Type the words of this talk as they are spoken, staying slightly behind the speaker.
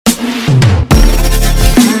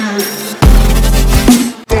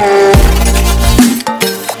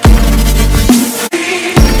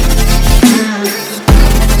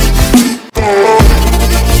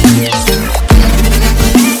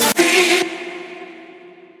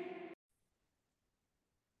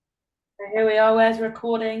Here we are, where's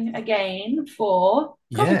recording again for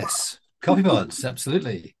CoffeePods. Yes, CoffeePods,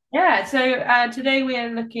 absolutely. Yeah, so today we are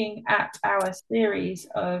looking at our series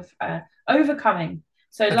of overcoming.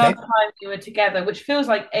 So last Okay. time we were together, which feels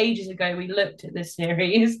like ages ago, we looked at this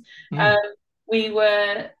series. Um, Mm. we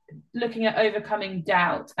were looking at overcoming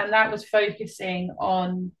doubt, and that was focusing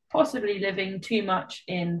on possibly living too much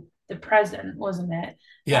in the present, wasn't it?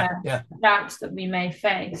 Yeah, yeah. Doubts that we may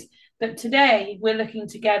face. But today we're looking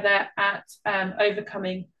together at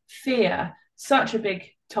overcoming fear. Such a big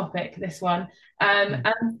topic, this one. Mm.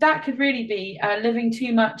 And that could really be living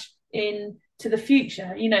too much into the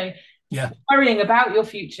future, Yeah. worrying about your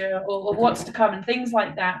future or what's to come and things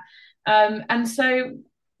like that. And so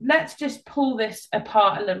let's just pull this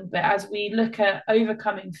apart a little bit as we look at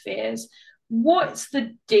overcoming fears. What's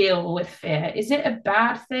the deal with fear? Is it a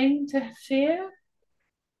bad thing to fear?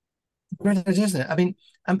 Great, isn't it? I mean,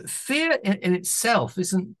 fear in itself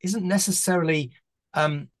isn't necessarily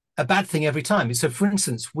a bad thing every time. So, for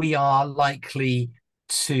instance, we are likely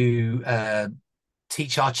to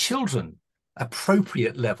teach our children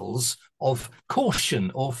appropriate levels of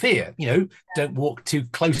caution or fear. Don't walk too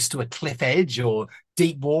close to a cliff edge or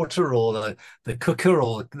deep water or the cooker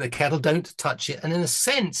or the kettle. Don't touch it. And in a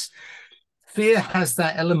sense, fear has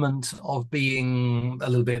that element of being a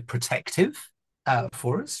little bit protective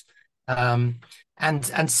for us. Um, and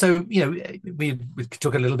so, we could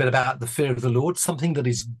talk a little bit about the fear of the Lord, something that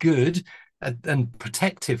is good and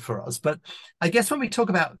protective for us. But I guess when we talk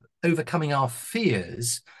about overcoming our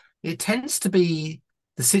fears, it tends to be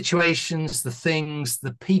the situations, the things,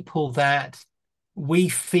 the people that we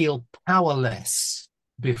feel powerless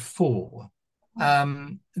before,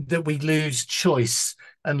 that we lose choice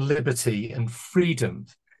and liberty and freedom.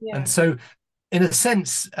 And Yeah. so, in a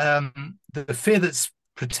sense, the fear that's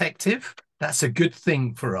protective, that's a good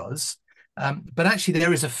thing for us. But actually,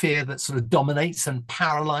 there is a fear that sort of dominates and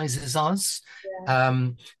paralyzes us, Yeah.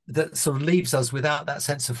 that sort of leaves us without that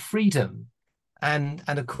sense of freedom. And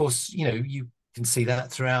of course, you can see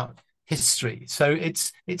that throughout history. So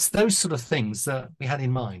it's those sort of things that we had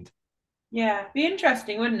in mind. Yeah. Be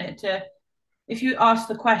interesting, wouldn't it, to if you ask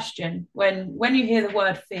the question when you hear the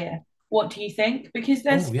word fear, what do you think? Because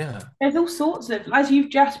Oh yeah. there's all sorts of, as you've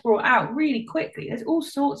just brought out really quickly, there's all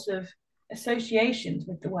sorts of associations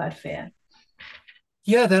with the word fear.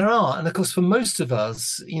 Yeah, there are. And of course, for most of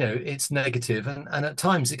us, it's negative and at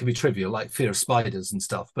times it can be trivial, like fear of spiders and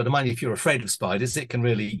stuff. But I mind if you're afraid of spiders, it can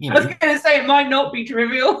really, I was going to say it might not be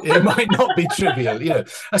trivial. it might not be trivial.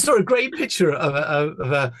 I saw a great picture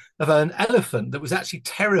of an elephant that was actually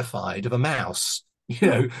terrified of a mouse.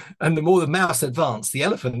 And the more the mouse advanced, the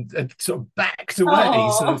elephant had sort of backed away,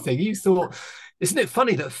 sort of Oh, thing. You thought, isn't it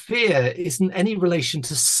funny that fear isn't any relation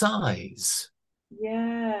to size?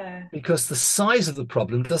 yeah, Because the size of the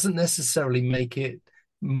problem doesn't necessarily make it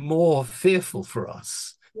more fearful for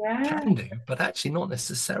us. yeah, Can do, but actually not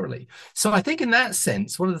necessarily. So I think in that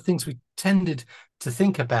sense, one of the things we tended to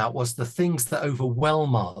think about was the things that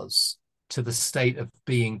overwhelm us to the state of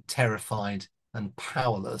being terrified and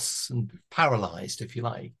powerless and paralyzed, if you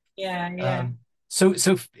like. yeah, yeah, So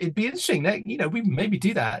it'd be interesting that we maybe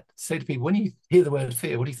do that. Say to people, when you hear the word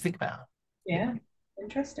fear, what do you think about? Yeah. yeah.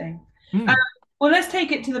 Interesting. Um, Hmm. well, let's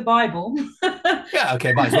take it to the Bible. Yeah.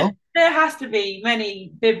 Okay. Might as well. There has to be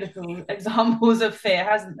many biblical examples of fear,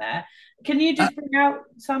 hasn't there? Can you Uh, just bring out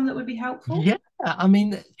some that would be helpful? Yeah, I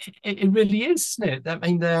mean, it really is, isn't it? I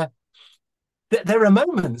mean, there are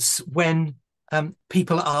moments when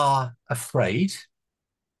people are afraid,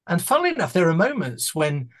 and funnily enough, there are moments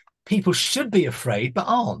when people should be afraid but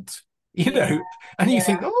aren't. You Yeah, know, and you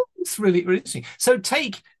think, yeah. oh, it's really, really interesting. So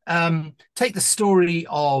take the story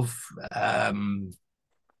of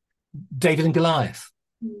David and Goliath.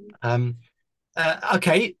 Mm. Um,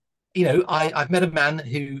 okay, I've met a man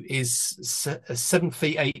who is 7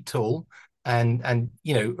 feet 8 tall, and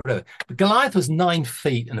whatever. But Goliath was 9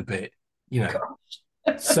 feet and a bit. You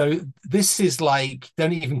know, so this is like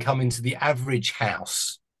don't even come into the average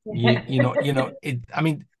house. Yeah. You're not. I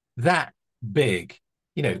mean, that big.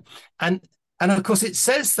 You know, and and of course it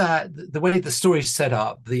says that the way the story is set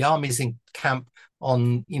up, the armies in camp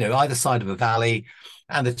on either side of a valley,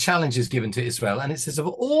 and the challenge is given to Israel, and it says of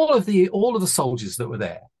all of the soldiers that were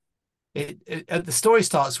there, the story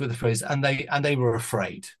starts with the phrase, and they were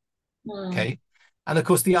afraid. Mm. Okay, and of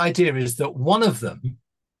course the idea is that one of them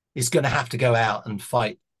is going to have to go out and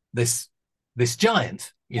fight this this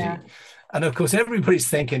giant. Yeah. And of course everybody's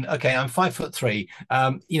thinking, okay, I'm 5'3".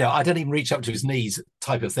 I don't even reach up to his knees,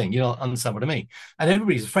 type of thing. You don't understand what I mean? And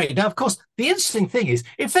everybody's afraid. Now, of course, the interesting thing is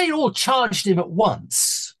if they all charged him at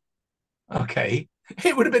once, okay,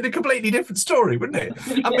 it would have been a completely different story, wouldn't it?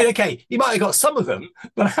 I mean, Yeah, okay, he might have got some of them,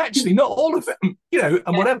 but actually not all of them, and yeah.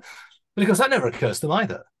 whatever, because that never occurs to them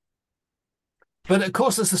either. But of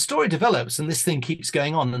course, as the story develops and this thing keeps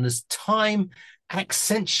going on, and as time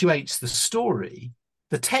accentuates the story,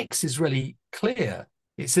 the text is really clear.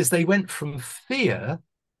 It says they went from fear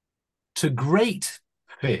to great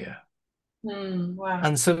fear. Wow.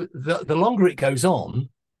 And so the longer it goes on,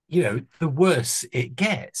 the worse it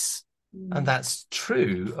gets. And Mm, that's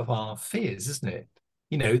true of our fears, isn't it?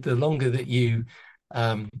 The longer that you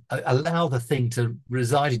allow the thing to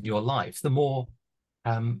reside in your life, the more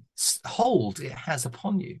hold it has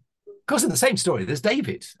upon you. Of course, in the same story, there's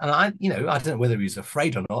David, and I don't know whether he's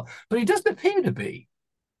afraid or not, but he doesn't appear to be,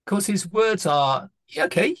 because his words are, "Yeah,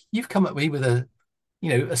 okay, you've come at me with a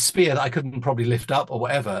spear that I couldn't probably lift up or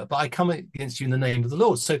whatever, but I come against you in the name of the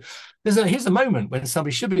Lord." So here's a moment when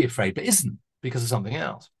somebody should be afraid, but isn't because of something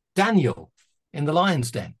else. Daniel in the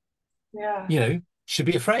lion's den, yeah, should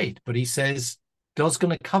be afraid, but he says, God's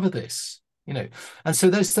going to cover this, And so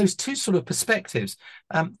there's those two sort of perspectives.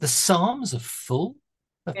 The Psalms are full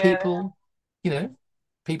of yeah, people, you know,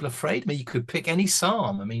 people afraid. I mean, you could pick any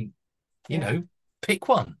Psalm. I mean, yeah, pick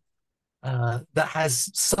one that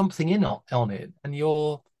has something on it, and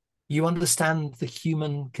you understand the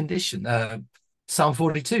human condition. Psalm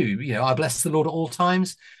 42, I bless the Lord at all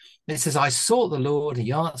times. It says, I sought the Lord,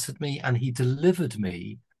 he answered me, and he delivered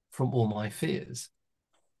me from all my fears.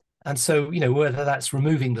 And so, whether that's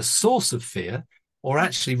removing the source of fear or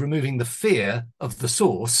actually removing the fear of the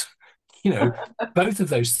source, you know, both of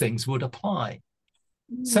those things would apply.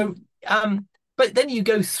 So, mm, but then you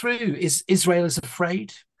go through, is Israel is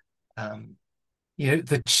afraid? Um,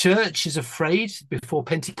 the church is afraid before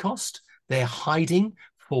Pentecost. They're hiding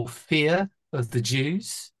for fear of the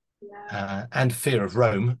Jews yeah. and fear of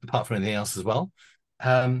Rome, apart from anything else as well.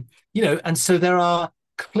 And so there are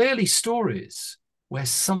clearly stories where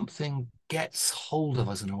something gets hold of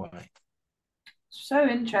us in a way. So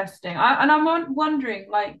interesting. And I'm wondering,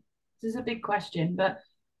 like, this is a big question, but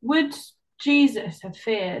would Jesus have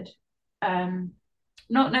feared, um,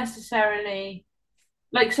 not necessarily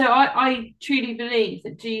like, so I truly believe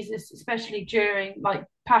that Jesus, especially during like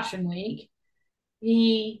Passion Week,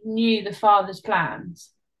 he knew the Father's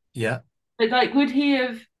plans. Yeah, But like, would he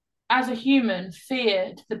have, as a human,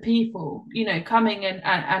 feared the people, coming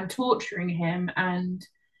and torturing him and,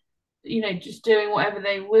 just doing whatever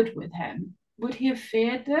they would with him? Would he have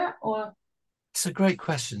feared that? Or, it's a great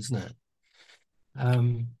question, isn't it?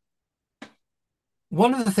 Um,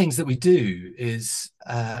 One of the things that we do is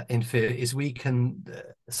in fear is we can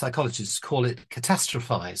psychologists call it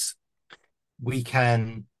catastrophize. We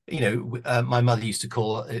can, my mother used to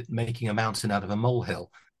call it making a mountain out of a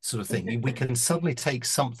molehill sort of thing. We can suddenly take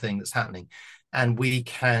something that's happening and we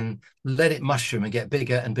can let it mushroom and get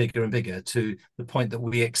bigger and bigger and bigger to the point that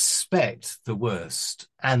we expect the worst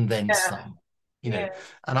and then yeah, some, you know. yeah,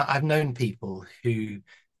 And I've known people who,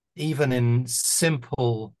 even in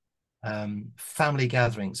simple family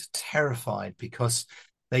gatherings, are terrified because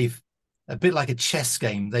they've a bit like a chess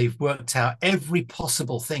game. They've worked out every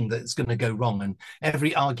possible thing that's going to go wrong and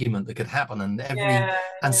every argument that could happen yeah,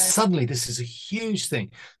 and yeah, suddenly this is a huge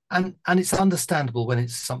thing. And it's understandable when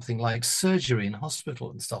it's something like surgery in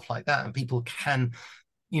hospital and stuff like that, and people can,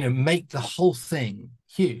 make the whole thing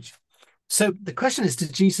huge. So the question is,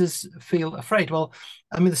 did Jesus feel afraid? Well,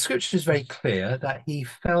 I mean, the scripture is very clear that he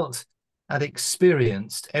felt and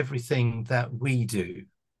experienced everything that we do,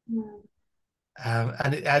 mm,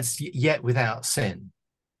 and it adds yet without sin.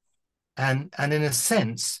 And in a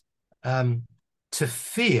sense, um, to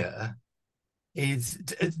fear is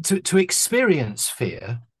to experience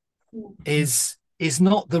fear mm. is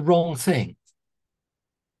not the wrong thing.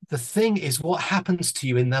 The thing is what happens to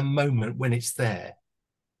you in that moment when it's there.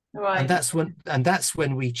 And Right. that's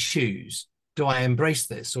when we choose, do I embrace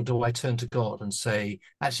this or do I turn to God and say,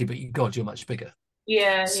 actually, but God, you're much bigger.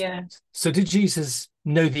 Yeah, yeah. So did Jesus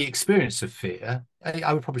know the experience of fear?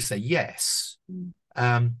 I would probably say yes. Mm,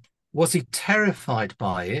 Um, was he terrified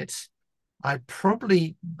by it? I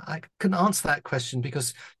couldn't answer that question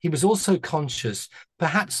because he was also conscious,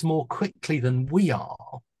 perhaps more quickly than we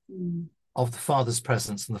are, mm, of the Father's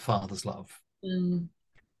presence and the Father's love. mm.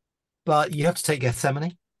 But you have to take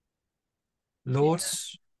Gethsemane. Lord,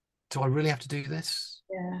 Yeah, do I really have to do this?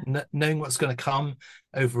 yeah, Knowing what's going to come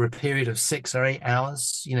over a period of 6 or 8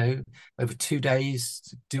 hours, over 2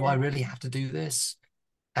 days, do I yeah. really have to do this?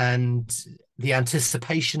 And the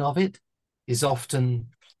anticipation of it is often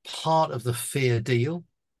part of the fear deal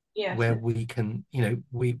Yes. where we can,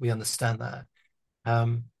 we understand that.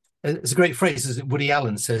 Um, it's a great phrase, as Woody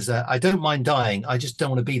Allen says, "I don't mind dying. I just don't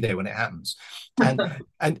want to be there when it happens." And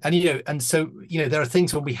and and so there are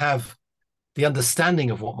things when we have the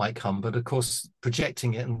understanding of what might come, but of course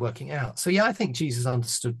projecting it and working out. So yeah, I think Jesus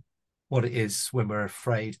understood what it is when we're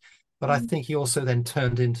afraid, but I think he also then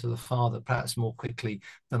turned into the Father perhaps more quickly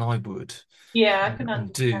than I would, Yeah, I can and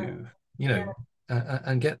understand. do Yeah.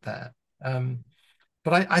 and get that.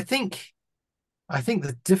 But I think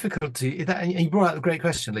the difficulty that, and you brought out a great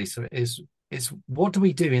question, Lisa, is what do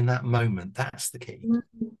we do in that moment? That's the key.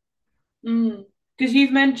 Mm. Because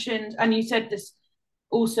you've mentioned, and you said this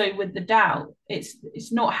also with the doubt,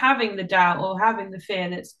 it's not having the doubt or having the fear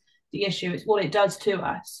that's the issue, it's what it does to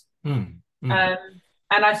us. Mm, mm, Um,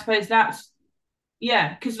 and I suppose that's,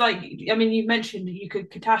 yeah, because like, I mean, you've mentioned that you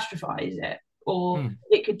could catastrophize it, or mm.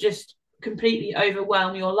 it could just completely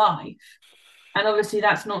overwhelm your life. And obviously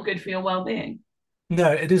that's not good for your well-being.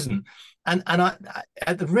 No, it isn't. And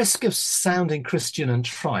at the risk of sounding Christian and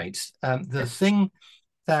trite, the thing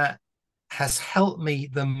that has helped me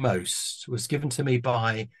the most was given to me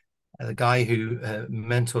by a guy who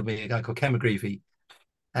mentored me, a guy called Ken McGreevy.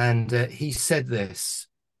 And he said this.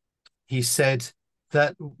 He said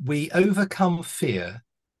that we overcome fear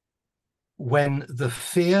when the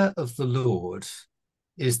fear of the Lord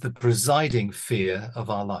is the presiding fear of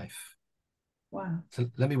our life. Wow. So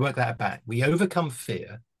let me work that back. We overcome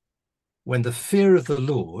fear when the fear of the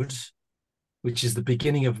Lord, which is the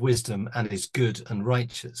beginning of wisdom and is good and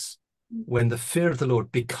righteous, when the fear of the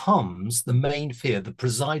Lord becomes the main fear, the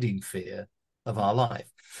presiding fear of our life.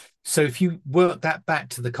 So if you work that back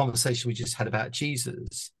to the conversation we just had about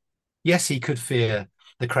Jesus, yes, he could fear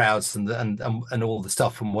the crowds and all the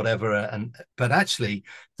stuff and whatever, but actually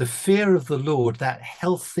the fear of the Lord, that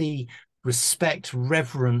healthy respect,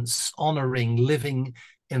 reverence, honoring, living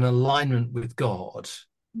in alignment with God,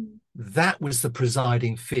 that was the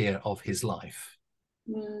presiding fear of his life.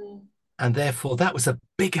 Mm. And therefore, that was a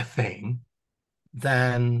bigger thing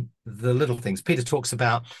than the little things. Peter talks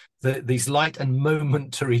about these light and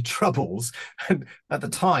momentary troubles. And at the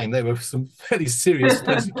time, there were some fairly serious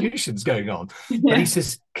persecutions going on. But he Yeah.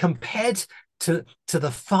 says, compared to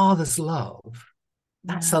the Father's love,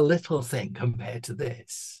 that's Yeah. a little thing compared to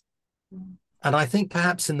this. Mm. And I think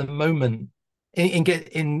perhaps in the moment, in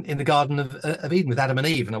the Garden of Eden with Adam and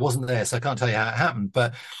Eve, and I wasn't there, so I can't tell you how it happened.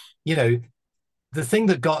 But you know, the thing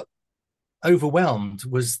that got overwhelmed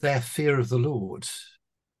was their fear of the Lord,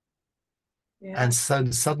 Yeah. and so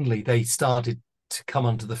suddenly they started to come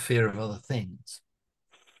under the fear of other things.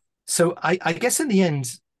 So I guess in the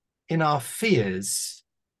end, in our fears,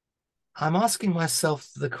 I'm asking myself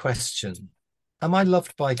the question: am I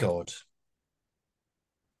loved by God?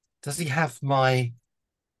 Does He have my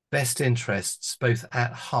best interests both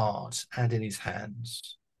at heart and in His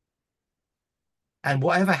hands? And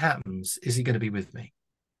whatever happens, is He going to be with me?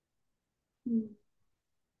 Mm.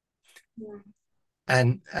 Yeah.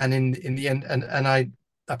 And in the end, and I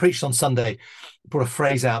preached on Sunday, brought a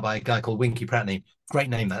phrase out by a guy called Winky Pratney. Great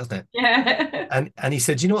name, that, isn't it? Yeah. And he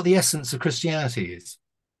said, "Do you know what the essence of Christianity is?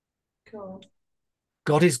 Cool.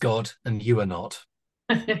 God is God, and you are not.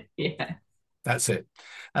 Yeah. That's it."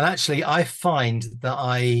 And actually, I find that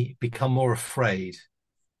I become more afraid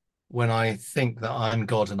when I think that I'm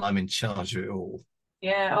God and I'm in charge of it all.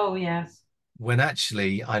 Yeah. Oh, yes. When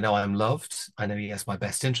actually I know I'm loved, I know He has my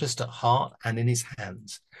best interest at heart and in His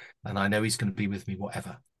hands, and I know He's going to be with me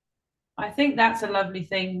whatever. I think that's a lovely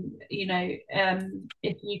thing,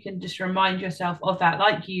 if you can just remind yourself of that,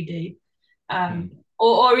 like you do. Mm.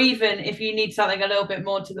 Or even if you need something a little bit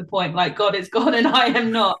more to the point, like God is God and I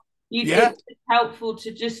am not. Yeah, It's helpful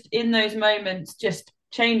to just in those moments just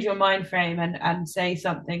change your mind frame and say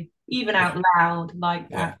something even yeah, out loud like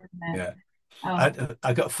yeah, that, isn't it? yeah. Oh.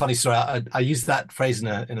 I got a funny story. I used that phrase in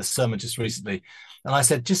a sermon just recently, and I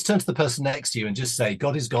said, just turn to the person next to you and just say,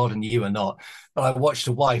 "God is God and you are not." But I watched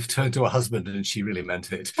a wife turn to her husband, and she really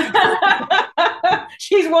meant it.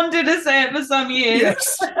 She's wanted to say it for some years.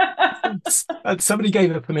 Yes, and somebody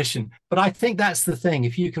gave her permission. But I think that's the thing.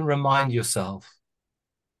 If you can remind yourself,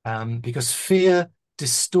 because fear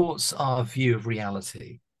distorts our view of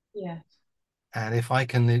reality, Yeah, and if I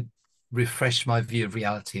can refresh my view of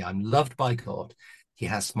reality, I'm loved by God. He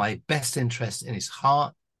has my best interest in His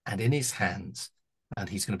heart and in His hands, and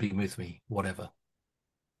He's going to be with me, whatever.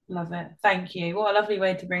 love it. Thank you. What a lovely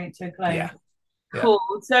way to bring it to a close. Yeah, yeah, Cool.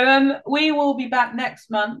 So we will be back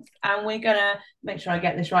next month and we're gonna make sure I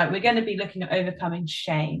get this right. We're gonna be looking at overcoming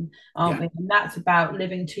shame, aren't yeah, we? And that's about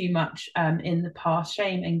living too much in the past,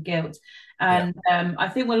 shame and guilt. yeah. And I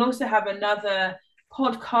think we'll also have another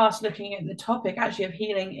podcast looking at the topic actually of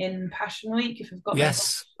healing in Passion Week, if I've got my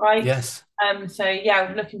Yes. right. Yes. So yeah,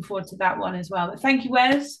 I'm looking forward to that one as well. But thank you,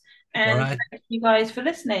 Wes, All and right. thank you guys for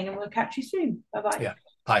listening, and we'll catch you soon. Bye bye. Yeah.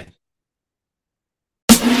 Bye.